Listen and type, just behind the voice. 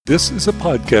This is a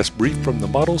podcast brief from the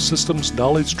Model Systems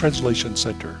Knowledge Translation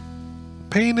Center.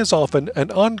 Pain is often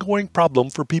an ongoing problem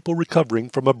for people recovering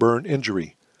from a burn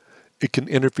injury. It can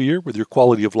interfere with your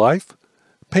quality of life.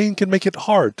 Pain can make it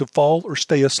hard to fall or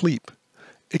stay asleep.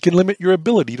 It can limit your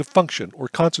ability to function or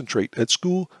concentrate at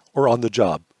school or on the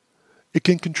job. It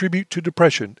can contribute to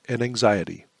depression and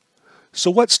anxiety. So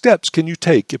what steps can you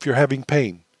take if you're having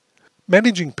pain?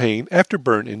 Managing pain after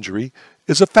burn injury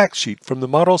is a fact sheet from the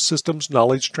Model Systems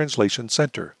Knowledge Translation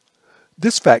Center.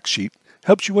 This fact sheet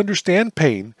helps you understand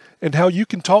pain and how you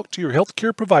can talk to your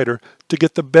healthcare provider to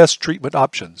get the best treatment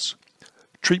options.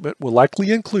 Treatment will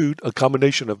likely include a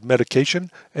combination of medication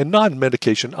and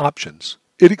non-medication options.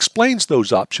 It explains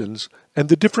those options and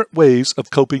the different ways of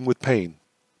coping with pain.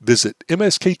 Visit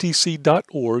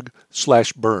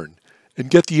msktc.org/burn and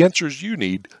get the answers you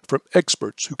need from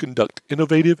experts who conduct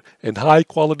innovative and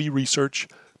high-quality research,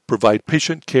 provide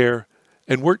patient care,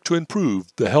 and work to improve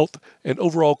the health and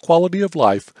overall quality of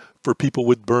life for people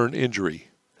with burn injury.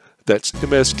 That's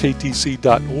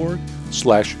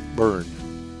msktc.org/burn.